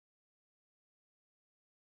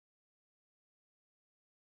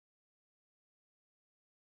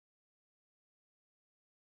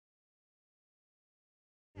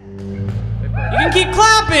can keep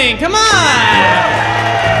clapping, come on!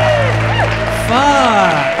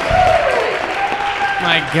 Fuck.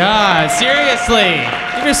 My God, seriously.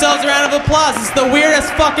 Give yourselves a round of applause. This is the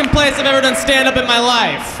weirdest fucking place I've ever done stand-up in my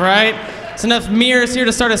life, right? There's enough mirrors here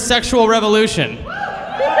to start a sexual revolution.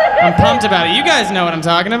 I'm pumped about it. You guys know what I'm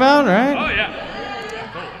talking about, right? Oh,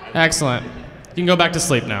 yeah. Excellent. You can go back to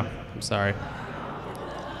sleep now. I'm sorry.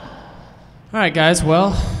 All right, guys,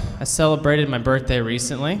 well, I celebrated my birthday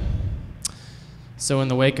recently. So in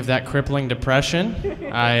the wake of that crippling depression,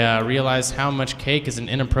 I realized how much cake is an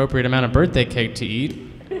inappropriate amount of birthday cake to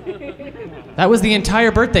eat. That was the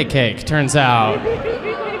entire birthday cake, turns out.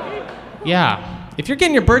 Yeah, if you're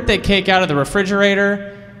getting your birthday cake out of the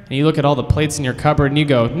refrigerator and you look at all the plates in your cupboard and you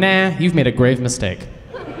go, nah, you've made a grave mistake.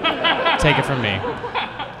 Take it from me.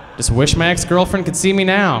 Just wish my ex-girlfriend could see me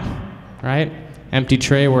now, right? Empty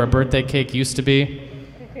tray where a birthday cake used to be.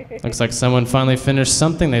 Looks like someone finally finished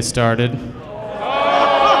something they started.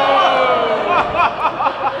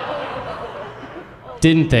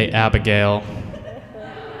 Didn't they, Abigail?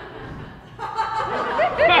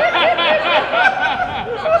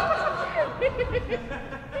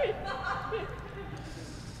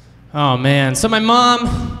 Oh man, so my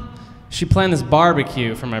mom, she planned this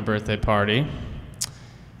barbecue for my birthday party.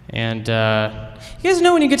 And you guys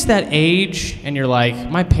know when you get to that age and you're like,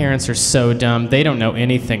 my parents are so dumb, they don't know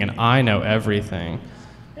anything and I know everything.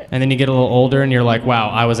 And then you get a little older and you're like, wow,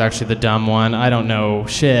 I was actually the dumb one, I don't know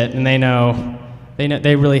shit, and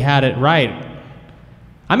they really had it right.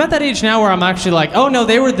 I'm at that age now where I'm actually like, oh no,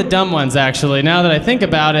 they were the dumb ones actually, now that I think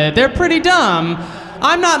about it, they're pretty dumb,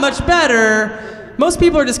 I'm not much better. Most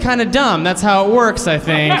people are just kind of dumb, that's how it works, I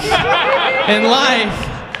think, in life.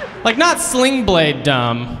 Like not Sling Blade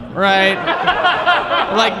dumb, right?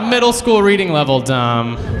 Like middle school reading level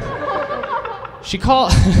dumb. She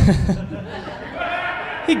called...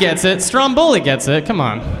 He gets it. Stromboli gets it. Come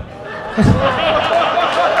on.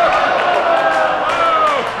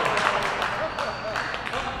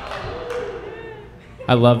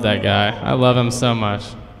 I love that guy. I love him so much.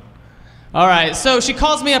 All right, so she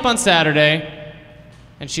calls me up on Saturday,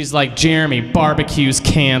 and she's like, Jeremy, barbecue's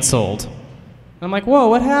canceled. And I'm like, whoa,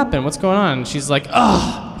 what happened? What's going on? And she's like,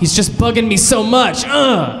 ugh, he's just bugging me so much,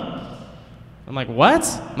 ugh. I'm like, what?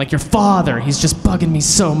 I'm like, your father, he's just bugging me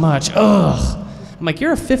so much, ugh. I'm like,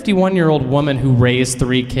 you're a 51-year-old woman who raised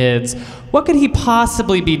 3 kids. What could he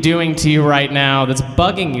possibly be doing to you right now that's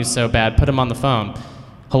bugging you so bad? Put him on the phone.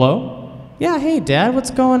 Hello? Yeah, hey, Dad,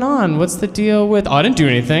 what's going on? What's the deal with... Oh, I didn't do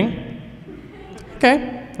anything.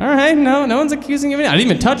 Okay, all right, no one's accusing you of anything. I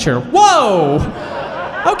didn't even touch her. Whoa!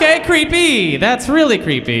 Okay, creepy. That's really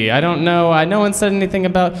creepy. I don't know. No one said anything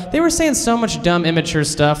about... They were saying so much dumb, immature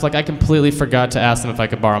stuff. Like, I completely forgot to ask them if I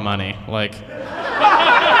could borrow money. Like...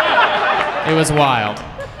 It was wild.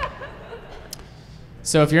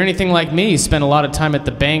 So if you're anything like me, you spend a lot of time at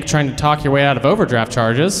the bank trying to talk your way out of overdraft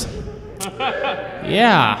charges.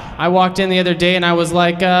 Yeah, I walked in the other day and I was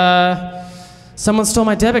like, someone stole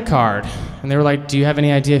my debit card. And they were like, do you have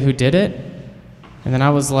any idea who did it? And then I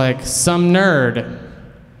was like, some nerd.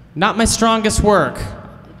 Not my strongest work.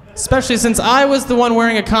 Especially since I was the one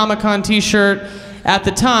wearing a Comic-Con t-shirt at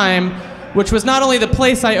the time, which was not only the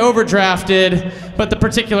place I overdrafted, but the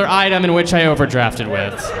particular item in which I overdrafted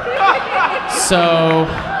with. So,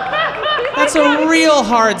 that's a real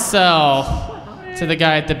hard sell to the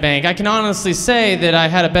guy at the bank. I can honestly say that I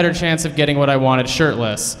had a better chance of getting what I wanted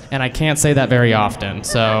shirtless, and I can't say that very often,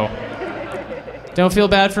 so don't feel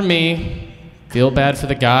bad for me. Feel bad for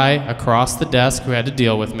the guy across the desk who had to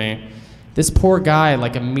deal with me. This poor guy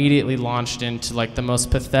like immediately launched into like the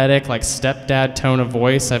most pathetic like stepdad tone of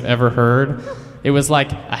voice I've ever heard. It was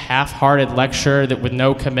like a half-hearted lecture that with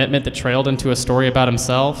no commitment that trailed into a story about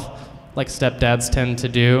himself, like stepdads tend to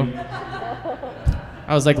do.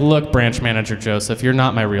 I was like, look, branch manager Joseph, you're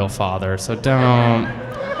not my real father, so don't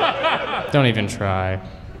even try.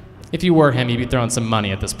 If you were him, you'd be throwing some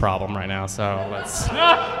money at this problem right now, so let's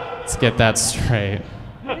get that straight.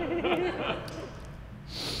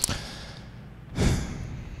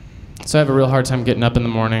 So I have a real hard time getting up in the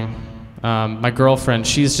morning. My girlfriend,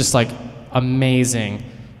 she's just like amazing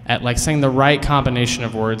at like saying the right combination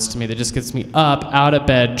of words to me that just gets me up, out of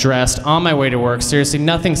bed, dressed, on my way to work. Seriously,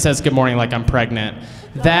 nothing says good morning like I'm pregnant.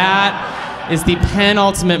 That is the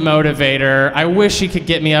penultimate motivator. I wish she could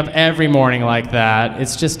get me up every morning like that.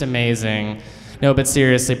 It's just amazing. No, but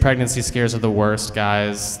seriously, pregnancy scares are the worst,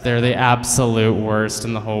 guys. They're the absolute worst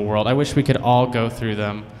in the whole world. I wish we could all go through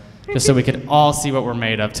them. Just so we could all see what we're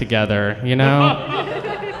made of together, you know?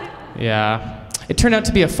 Yeah. It turned out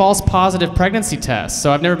to be a false positive pregnancy test,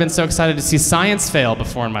 so I've never been so excited to see science fail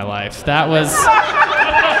before in my life. That was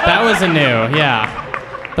That was a new,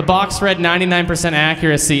 yeah. The box read 99%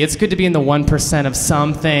 accuracy. It's good to be in the 1% of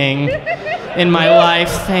something in my life.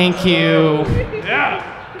 Thank you. Yeah.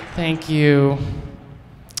 Thank you.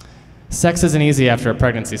 Sex isn't easy after a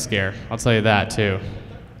pregnancy scare. I'll tell you that, too.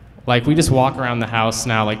 Like, we just walk around the house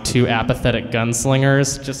now like two apathetic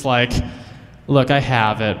gunslingers, just like, look, I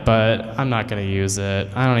have it, but I'm not going to use it.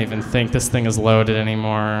 I don't even think this thing is loaded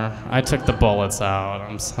anymore. I took the bullets out.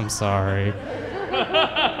 I'm sorry.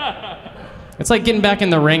 It's like getting back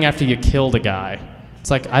in the ring after you killed a guy.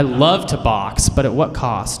 It's like, I love to box, but at what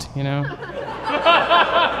cost, you know?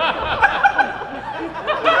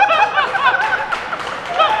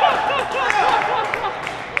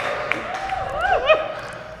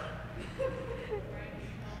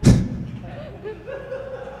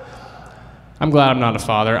 I'm glad I'm not a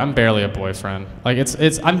father. I'm barely a boyfriend. Like,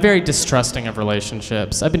 I'm very distrusting of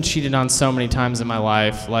relationships. I've been cheated on so many times in my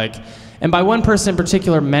life, like, and by one person in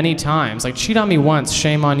particular many times. Like, cheat on me once,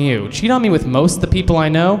 shame on you. Cheat on me with most of the people I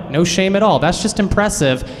know, no shame at all. That's just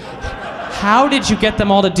impressive. How did you get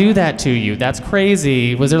them all to do that to you? That's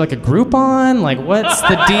crazy. Was there like a Groupon? Like, what's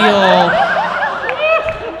the deal?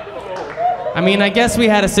 I mean, I guess we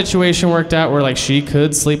had a situation worked out where like she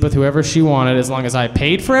could sleep with whoever she wanted as long as I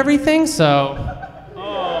paid for everything, so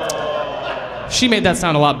she made that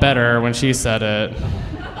sound a lot better when she said it.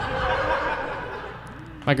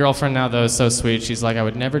 My girlfriend now, though, is so sweet. She's like, I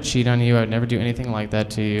would never cheat on you. I would never do anything like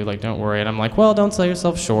that to you. Like, don't worry. And I'm like, well, don't sell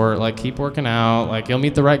yourself short. Like, keep working out. Like, you'll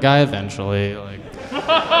meet the right guy eventually. Like,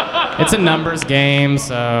 it's a numbers game,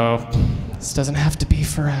 so this doesn't have to be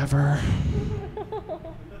forever.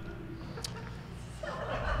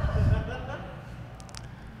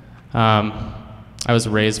 I was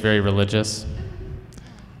raised very religious,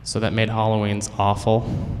 so that made Halloween's awful.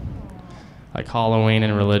 Like, Halloween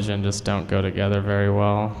and religion just don't go together very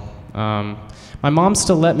well. My mom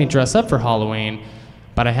still let me dress up for Halloween,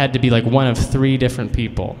 but I had to be like one of 3 different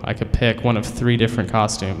people. I could pick one of 3 different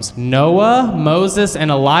costumes. Noah, Moses,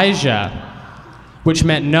 and Elijah, which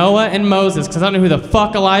meant Noah and Moses, because I don't know who the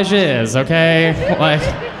fuck Elijah is, okay? Like,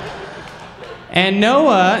 and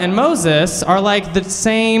Noah and Moses are like the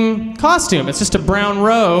same costume. It's just a brown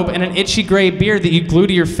robe and an itchy gray beard that you glue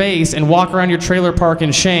to your face and walk around your trailer park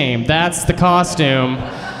in shame. That's the costume.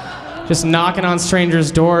 Just knocking on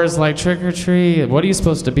strangers' doors like, trick or treat. What are you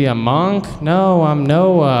supposed to be, a monk? No, I'm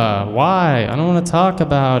Noah. Why? I don't want to talk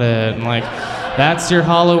about it. And like, that's your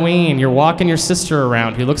Halloween. You're walking your sister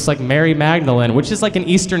around who looks like Mary Magdalene, which is like an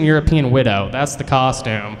Eastern European widow. That's the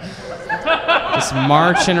costume. Just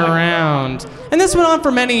marching around. And this went on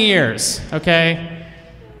for many years, okay?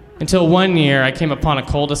 Until one year, I came upon a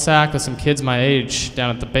cul-de-sac with some kids my age down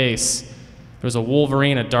at the base. There was a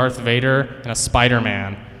Wolverine, a Darth Vader, and a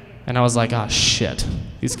Spider-Man. And I was like, oh shit,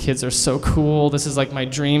 these kids are so cool. This is like my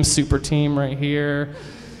dream super team right here.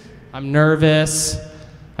 I'm nervous.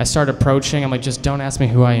 I start approaching. I'm like, just don't ask me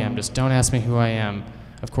who I am. Just don't ask me who I am.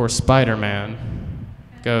 Of course, Spider-Man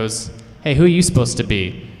goes, hey, who are you supposed to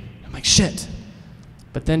be? I'm like, shit.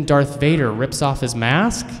 But then Darth Vader rips off his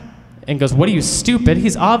mask and goes, what are you, stupid?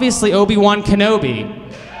 He's obviously Obi-Wan Kenobi.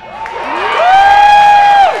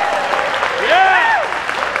 Yeah!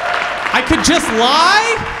 I could just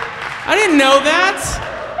lie? I didn't know that.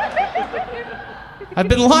 I've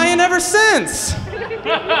been lying ever since. All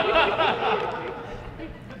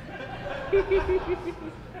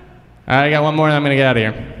right, I got one more and I'm gonna get out of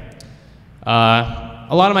here.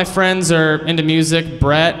 A lot of my friends are into music.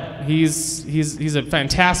 Brett, he's a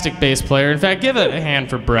fantastic bass player. In fact, give it a hand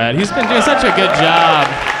for Brett. He's been doing such a good job.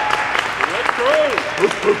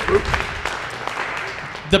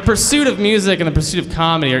 The pursuit of music and the pursuit of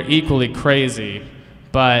comedy are equally crazy,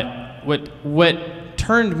 but what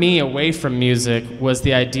turned me away from music was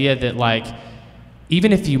the idea that, like,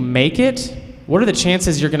 even if you make it, what are the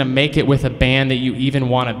chances you're gonna make it with a band that you even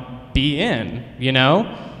want to be in, you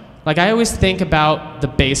know? Like, I always think about the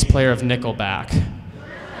bass player of Nickelback.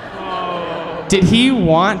 Did he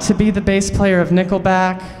want to be the bass player of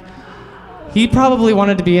Nickelback? He probably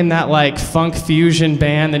wanted to be in that, like, funk fusion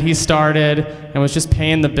band that he started and was just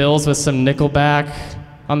paying the bills with some Nickelback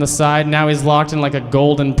on the side. Now he's locked in, like, a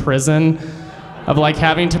golden prison of, like,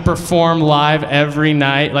 having to perform live every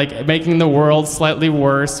night, like, making the world slightly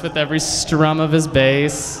worse with every strum of his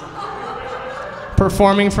bass.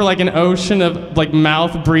 Performing for like an ocean of like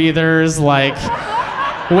mouth breathers, like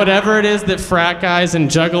whatever it is that frat guys and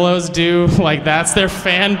juggalos do, like that's their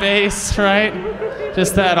fan base, right?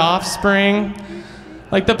 Just that offspring.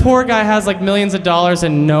 Like, the poor guy has like millions of dollars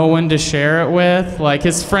and no one to share it with. Like,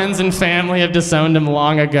 his friends and family have disowned him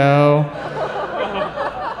long ago.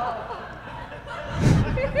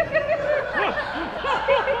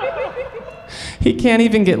 He can't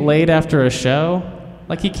even get laid after a show.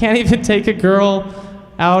 Like, he can't even take a girl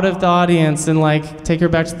out of the audience and like take her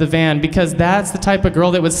back to the van because that's the type of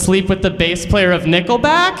girl that would sleep with the bass player of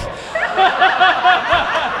Nickelback.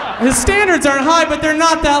 His standards aren't high, but they're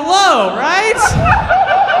not that low, right?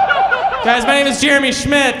 Guys, my name is Jeremy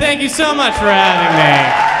Schmidt. Thank you so much for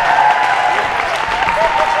having me.